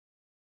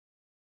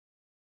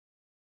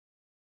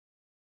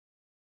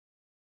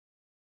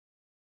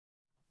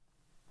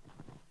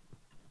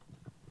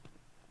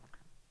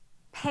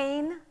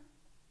Pain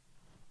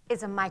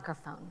is a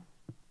microphone.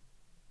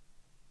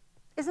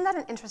 Isn't that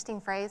an interesting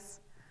phrase?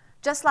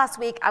 Just last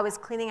week, I was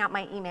cleaning out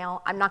my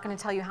email. I'm not going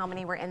to tell you how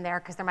many were in there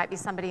because there might be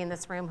somebody in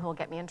this room who will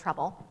get me in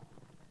trouble.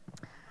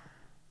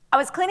 I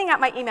was cleaning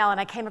out my email and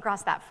I came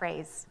across that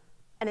phrase,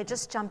 and it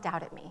just jumped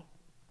out at me.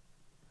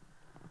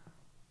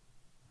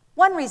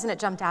 One reason it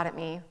jumped out at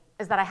me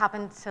is that I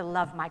happen to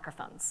love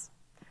microphones.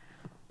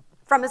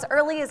 From as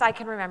early as I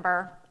can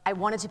remember, I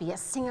wanted to be a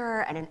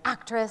singer and an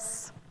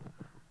actress.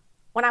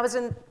 When I was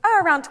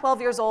around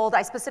 12 years old,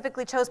 I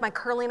specifically chose my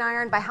curling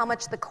iron by how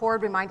much the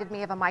cord reminded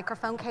me of a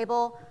microphone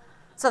cable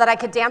so that I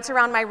could dance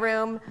around my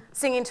room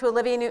singing to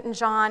Olivia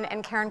Newton-John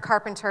and Karen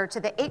Carpenter to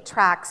the 8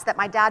 tracks that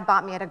my dad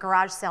bought me at a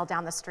garage sale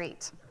down the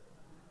street.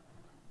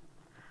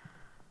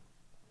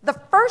 The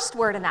first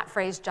word in that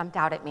phrase jumped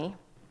out at me.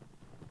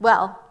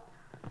 Well,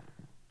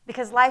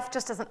 because life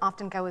just doesn't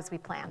often go as we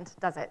planned,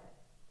 does it?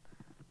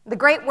 The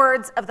great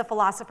words of the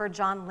philosopher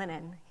John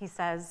Lennon, he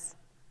says,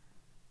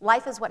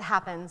 "Life is what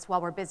happens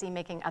while we're busy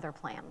making other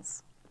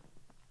plans."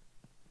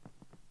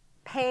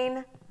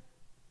 Pain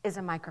is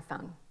a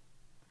microphone.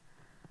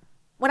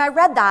 When I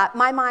read that,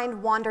 my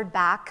mind wandered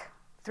back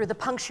through the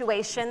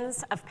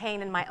punctuations of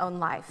pain in my own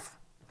life.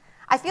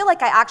 I feel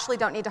like I actually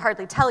don't need to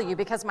hardly tell you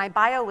because my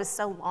bio was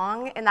so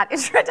long in that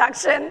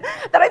introduction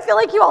that I feel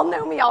like you all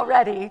know me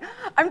already.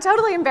 I'm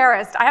totally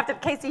embarrassed.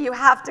 Casey, you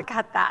have to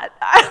cut that.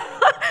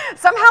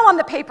 Somehow on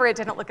the paper it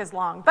didn't look as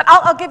long, but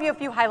I'll give you a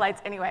few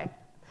highlights anyway.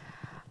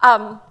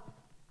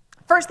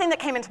 First thing that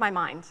came into my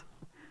mind,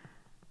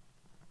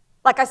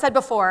 like I said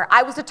before,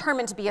 I was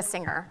determined to be a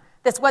singer.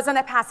 This wasn't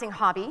a passing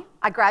hobby.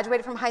 I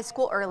graduated from high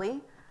school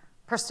early,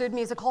 pursued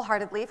music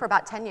wholeheartedly for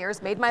about 10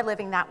 years, made my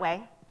living that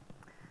way.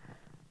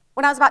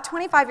 When I was about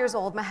 25 years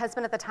old, my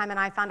husband at the time and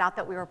I found out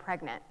that we were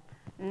pregnant.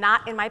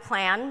 Not in my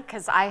plan,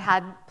 because I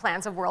had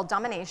plans of world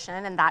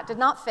domination, and that did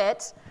not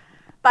fit.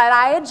 But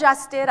I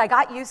adjusted, I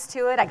got used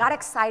to it, I got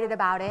excited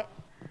about it.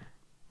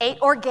 Ate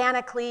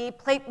organically,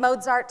 played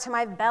Mozart to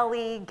my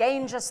belly,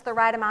 gained just the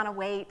right amount of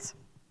weight.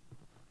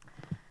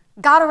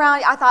 Got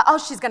around, I thought, oh,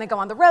 she's gonna go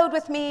on the road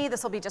with me,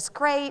 this will be just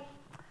great.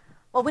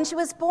 Well, when she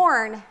was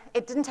born,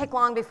 it didn't take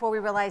long before we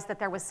realized that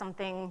there was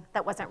something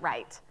that wasn't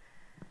right.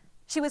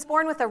 She was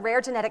born with a rare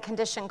genetic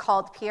condition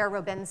called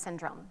Pierre-Robin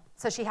syndrome.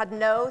 So she had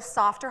no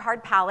soft or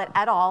hard palate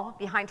at all.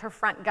 Behind her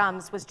front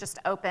gums was just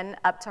open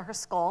up to her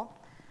skull.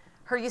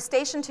 Her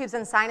eustachian tubes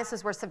and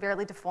sinuses were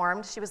severely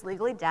deformed. She was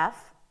legally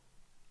deaf.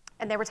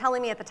 And they were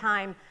telling me at the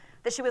time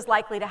that she was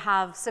likely to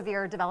have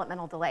severe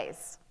developmental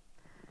delays.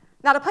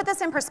 Now, to put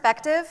this in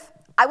perspective,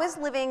 I was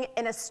living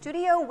in a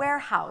studio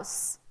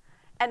warehouse,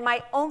 and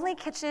my only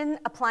kitchen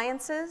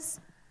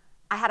appliances,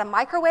 I had a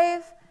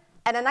microwave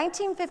and a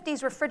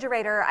 1950s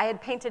refrigerator I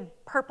had painted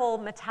purple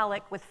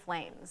metallic with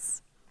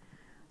flames.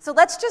 So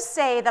let's just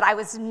say that I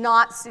was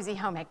not Susie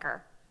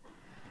Homemaker.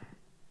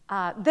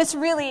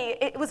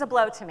 It was a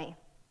blow to me.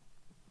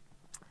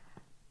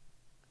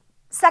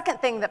 Second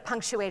thing that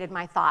punctuated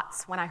my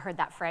thoughts when I heard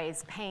that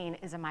phrase, pain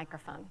is a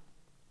microphone.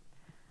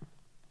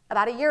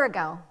 About a year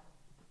ago,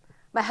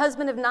 my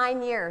husband of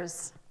 9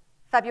 years,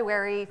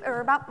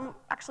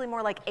 actually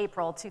more like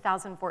April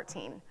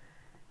 2014,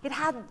 he'd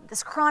had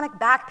this chronic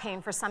back pain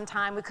for some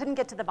time. We couldn't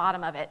get to the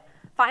bottom of it.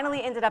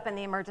 Finally ended up in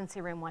the emergency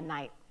room one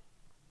night.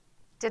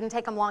 Didn't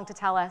take him long to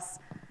tell us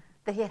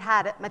that he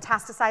had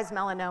metastasized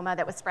melanoma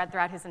that was spread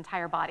throughout his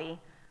entire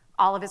body.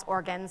 All of his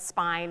organs,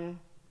 spine,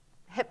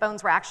 hip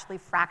bones were actually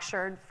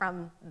fractured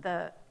from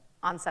the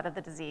onset of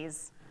the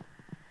disease.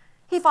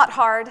 He fought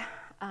hard,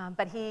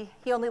 but he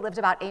only lived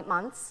about 8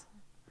 months.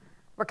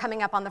 We're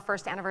coming up on the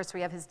first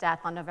anniversary of his death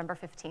on November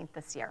 15th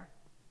this year.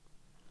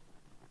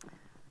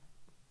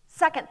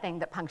 Second thing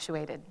that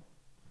punctuated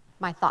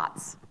my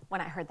thoughts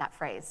when I heard that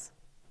phrase,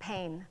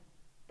 pain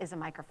is a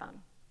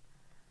microphone.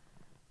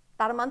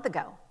 About a month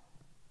ago,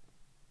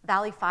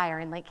 Valley Fire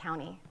in Lake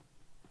County,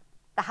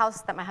 the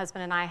house that my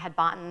husband and I had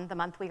bought in the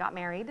month we got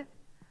married,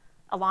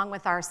 along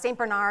with our St.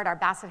 Bernard, our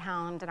Basset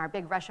Hound, and our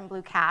big Russian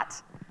blue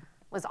cat,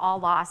 was all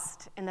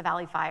lost in the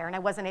Valley Fire, and I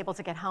wasn't able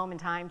to get home in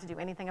time to do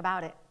anything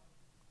about it.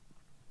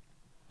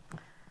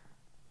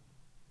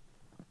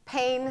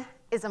 Pain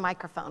is a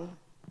microphone.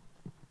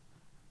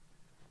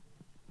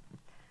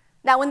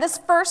 Now, in this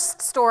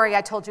first story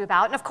I told you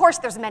about, and of course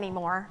there's many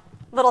more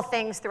little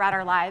things throughout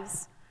our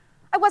lives,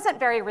 I wasn't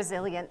very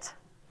resilient.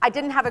 I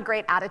didn't have a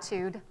great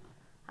attitude.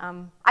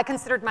 I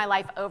considered my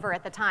life over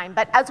at the time,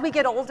 but as we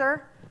get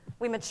older,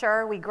 we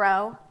mature, we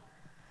grow.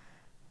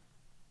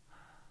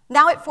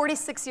 Now at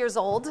 46 years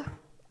old,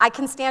 I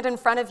can stand in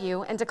front of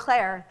you and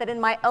declare that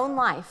in my own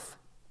life,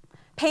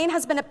 pain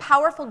has been a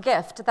powerful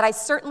gift that I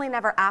certainly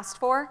never asked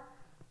for,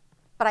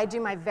 but I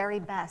do my very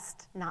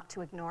best not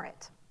to ignore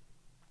it.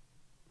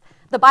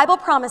 The Bible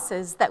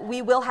promises that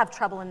we will have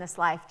trouble in this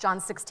life, John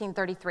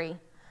 16:33,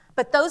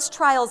 but those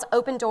trials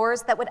open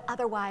doors that would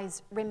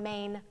otherwise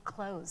remain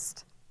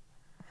closed.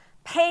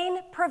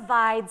 Pain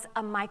provides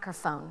a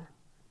microphone,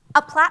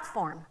 a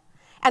platform,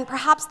 and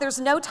perhaps there's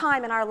no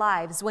time in our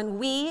lives when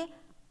we,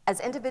 as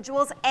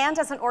individuals and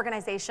as an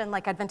organization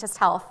like Adventist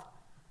Health,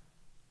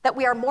 that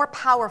we are more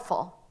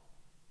powerful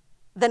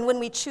than when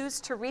we choose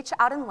to reach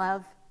out in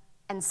love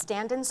and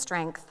stand in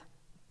strength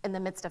in the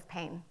midst of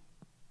pain.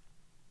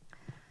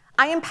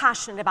 I am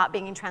passionate about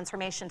bringing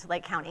transformation to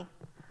Lake County.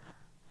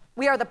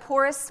 We have the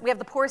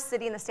poorest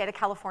city in the state of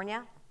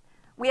California.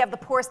 We have the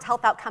poorest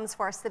health outcomes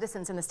for our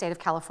citizens in the state of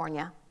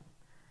California.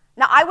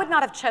 Now, I would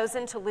not have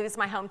chosen to lose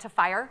my home to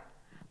fire,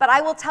 but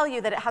I will tell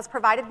you that it has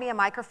provided me a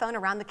microphone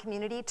around the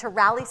community to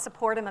rally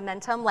support and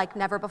momentum like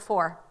never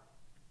before.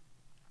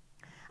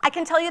 I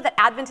can tell you that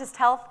Adventist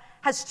Health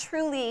has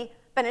truly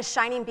been a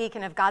shining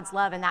beacon of God's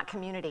love in that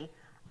community,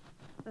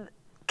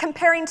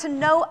 comparing to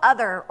no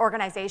other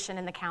organization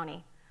in the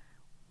county.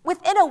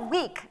 Within a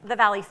week, the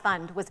Valley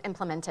Fund was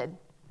implemented.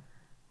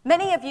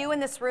 Many of you in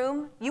this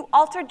room, you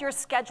altered your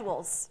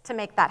schedules to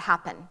make that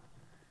happen.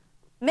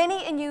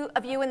 Many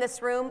of you in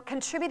this room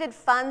contributed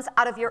funds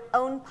out of your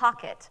own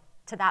pocket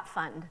to that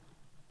fund.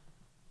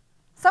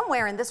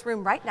 Somewhere in this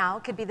room right now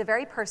could be the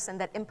very person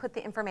that input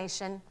the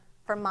information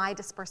for my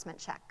disbursement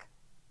check.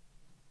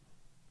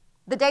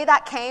 The day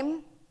that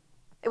came,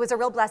 it was a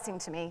real blessing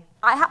to me.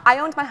 I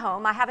owned my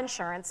home, I have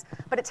insurance,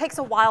 but it takes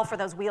a while for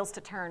those wheels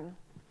to turn.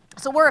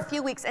 So we're a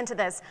few weeks into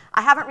this.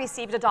 I haven't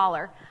received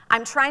 $1.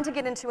 I'm trying to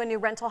get into a new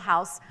rental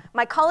house.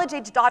 My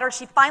college-age daughter,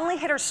 she finally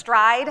hit her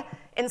stride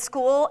in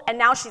school, and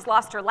now she's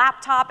lost her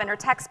laptop and her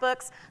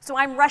textbooks. So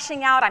I'm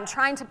rushing out. I'm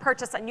trying to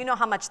purchase, and you know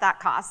how much that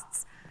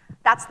costs.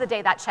 That's the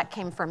day that check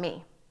came for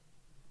me.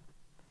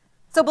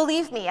 So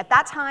believe me, at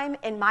that time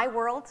in my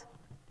world,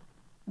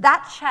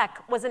 that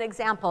check was an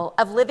example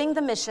of living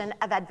the mission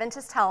of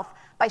Adventist Health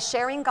by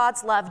sharing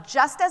God's love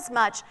just as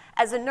much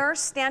as a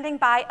nurse standing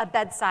by a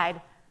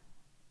bedside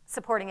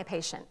supporting a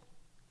patient.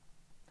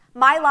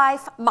 My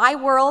life, my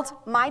world,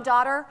 my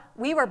daughter,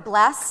 we were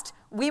blessed,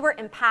 we were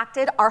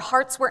impacted, our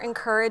hearts were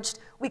encouraged,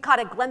 we caught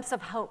a glimpse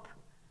of hope,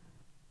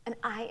 and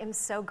I am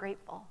so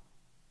grateful.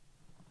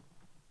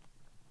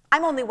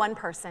 I'm only one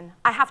person.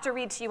 I have to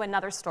read to you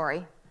another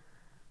story.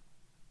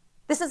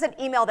 This is an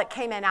email that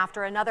came in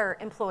after another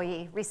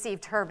employee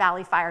received her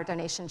Valley Fire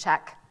donation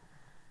check.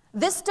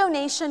 This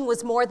donation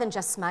was more than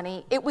just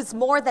money. It was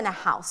more than a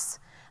house.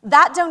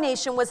 That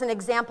donation was an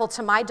example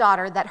to my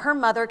daughter that her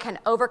mother can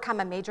overcome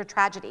a major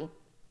tragedy,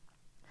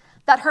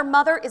 that her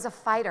mother is a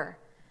fighter,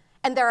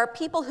 and there are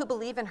people who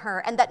believe in her,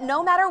 and that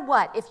no matter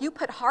what, if you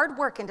put hard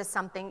work into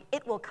something,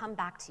 it will come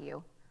back to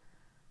you.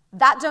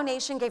 That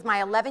donation gave my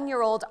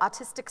 11-year-old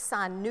autistic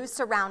son new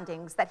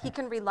surroundings that he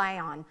can rely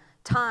on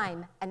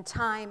time and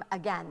time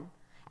again,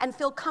 and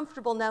feel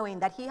comfortable knowing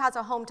that he has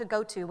a home to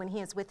go to when he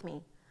is with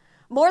me.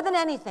 More than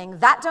anything,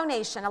 that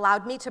donation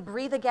allowed me to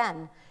breathe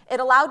again. It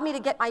allowed me to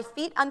get my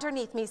feet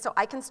underneath me so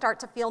I can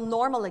start to feel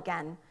normal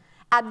again.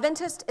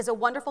 Adventist is a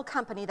wonderful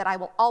company that I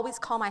will always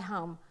call my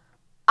home.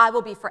 I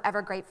will be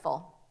forever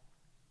grateful.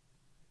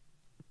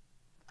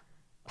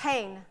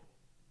 Pain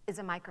is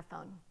a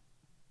microphone.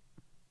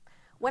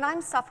 When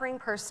I'm suffering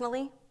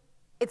personally,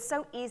 it's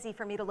so easy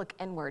for me to look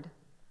inward,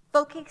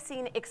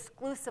 focusing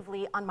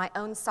exclusively on my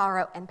own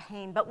sorrow and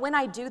pain. But when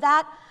I do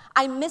that,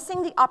 I'm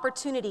missing the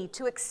opportunity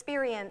to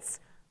experience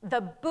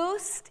the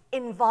boost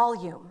in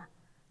volume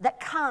that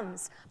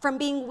comes from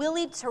being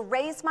willing to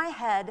raise my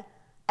head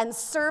and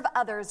serve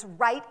others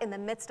right in the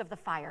midst of the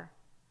fire.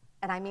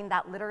 And I mean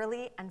that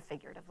literally and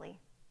figuratively.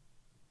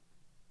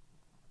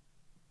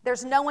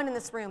 There's no one in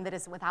this room that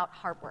is without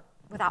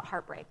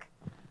heartbreak.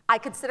 I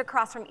could sit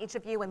across from each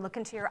of you and look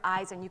into your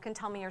eyes, and you can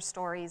tell me your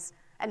stories,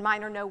 and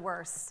mine are no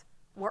worse.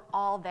 We're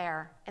all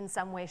there in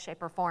some way,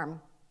 shape, or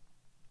form.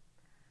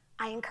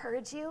 I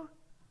encourage you,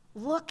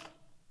 look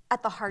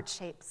at the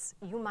hardships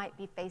you might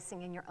be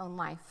facing in your own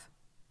life,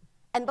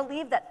 and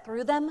believe that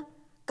through them,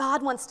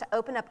 God wants to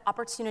open up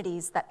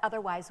opportunities that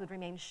otherwise would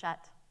remain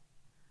shut.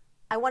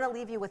 I want to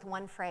leave you with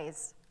one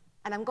phrase,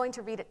 and I'm going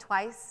to read it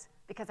twice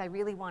because I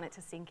really want it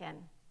to sink in.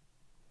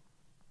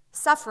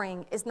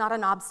 Suffering is not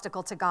an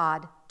obstacle to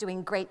God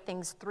doing great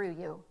things through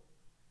you.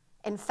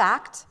 In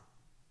fact,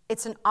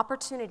 it's an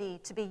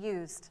opportunity to be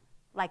used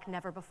like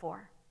never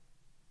before.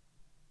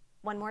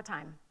 One more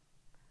time.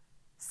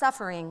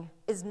 Suffering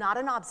is not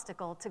an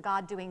obstacle to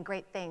God doing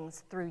great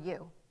things through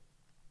you.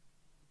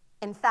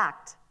 In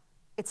fact,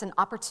 it's an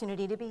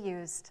opportunity to be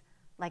used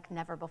like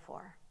never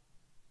before.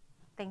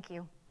 Thank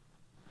you.